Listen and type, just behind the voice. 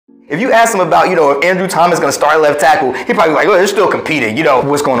If you ask him about, if Andrew Thomas is going to start left tackle, he'd probably be like, oh, they're still competing.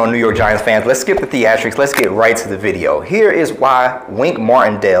 What's going on, New York Giants fans? Let's skip the theatrics. Let's get right to the video. Here is why Doug Wink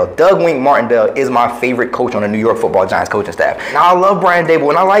Martindale is my favorite coach on the New York Football Giants coaching staff. Now, I love Brian Daboll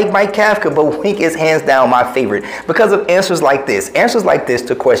and I like Mike Kafka, but Wink is hands down my favorite because of answers like this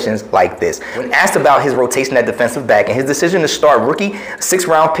to questions like this. When asked about his rotation at defensive back and his decision to start rookie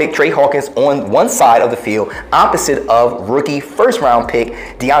 6th-round pick Trey Hawkins on one side of the field, opposite of rookie 1st-round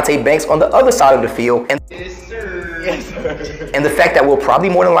pick Deonte Banks on the other side of the field, and the fact that we'll probably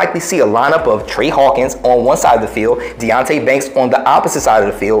more than likely see a lineup of Trey Hawkins on one side of the field, Deonte Banks on the opposite side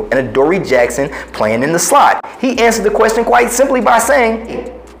of the field, and Adoree Jackson playing in the slot. He answered the question quite simply by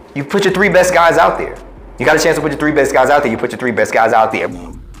saying, you put your 3 best guys out there. You got a chance to put your 3 best guys out there, you put your 3 best guys out there.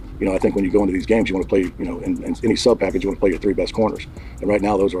 I think when you go into these games, you want to play, in any sub package, you want to play your 3 best corners. And right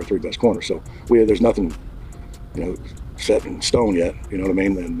now, those are our 3 best corners. So there's nothing, set in stone yet, you know what I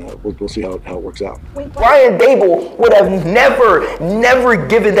mean? And we'll see how it works out. Brian Daboll would have never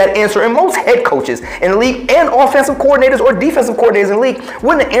given that answer, and most head coaches in the league and offensive coordinators or defensive coordinators in the league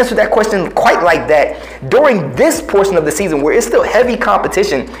wouldn't have answered that question quite like that during this portion of the season where it's still heavy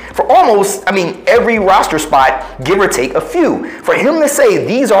competition for almost, every roster spot, give or take a few. For him to say,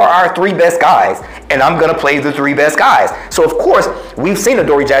 these are our 3 best guys, and I'm going to play the 3 best guys. So, of course, we've seen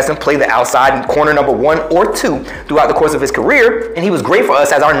Adoree Jackson play the outside corner number 1 or 2 throughout the course of his career, and he was great for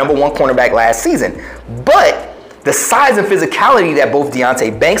us as our number 1 cornerback last season. But the size and physicality that both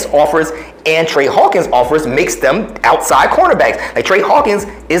Deonte Banks offers and Trey Hawkins offers makes them outside cornerbacks. Like, Trey Hawkins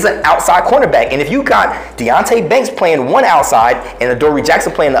is an outside cornerback, and if you got Deonte Banks playing one outside and Adoree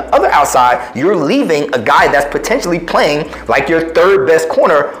Jackson playing the other outside, you're leaving a guy that's potentially playing like your 3rd best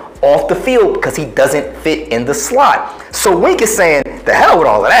corner off the field because he doesn't fit in the slot. So Wink is saying, the hell with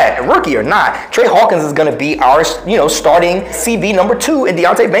all of that, rookie or not. Trey Hawkins is going to be our, starting CB number 2, and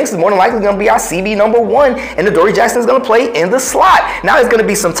Deonte Banks is more than likely going to be our CB number 1, and Adoree Jackson is going to play in the slot. Now, there's going to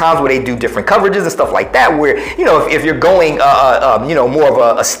be some times where they do different coverages and stuff like that, where, if you're going, more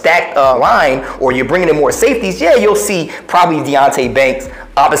of a stacked line, or you're bringing in more safeties, yeah, you'll see probably Deonte Banks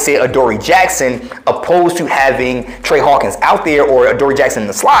opposite Adoree Jackson, opposed to having Trey Hawkins out there or Adoree Jackson in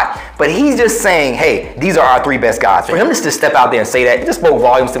the slot. But he's just saying, hey, these are our 3 best guys. For him to just step out there and say that, it just spoke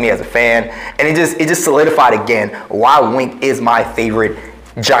volumes to me as a fan, and it just solidified again why Wink is my favorite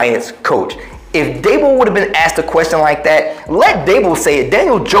Giants coach. If Daboll would have been asked a question like that, let Daboll say it.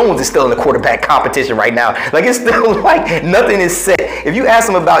 Daniel Jones is still in the quarterback competition right now. Like, it's still like nothing is set. If you ask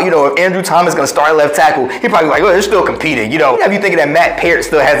him about, if Andrew Thomas is going to start left tackle, he'd probably be like, oh, they're still competing. Have you thinking that Matt Peart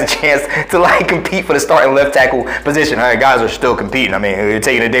still has a chance to compete for the starting left tackle position? All right, guys are still competing. They're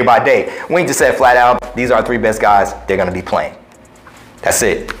taking it day by day. Wink just said flat out, these are our 3 best guys. They're going to be playing. That's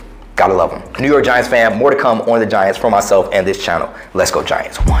it. Gotta love them. New York Giants fan, more to come on the Giants from myself and this channel. Let's go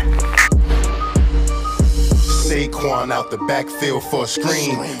Giants. 1. Saquon out the backfield for a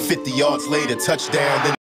screen. 50 yards later, touchdown.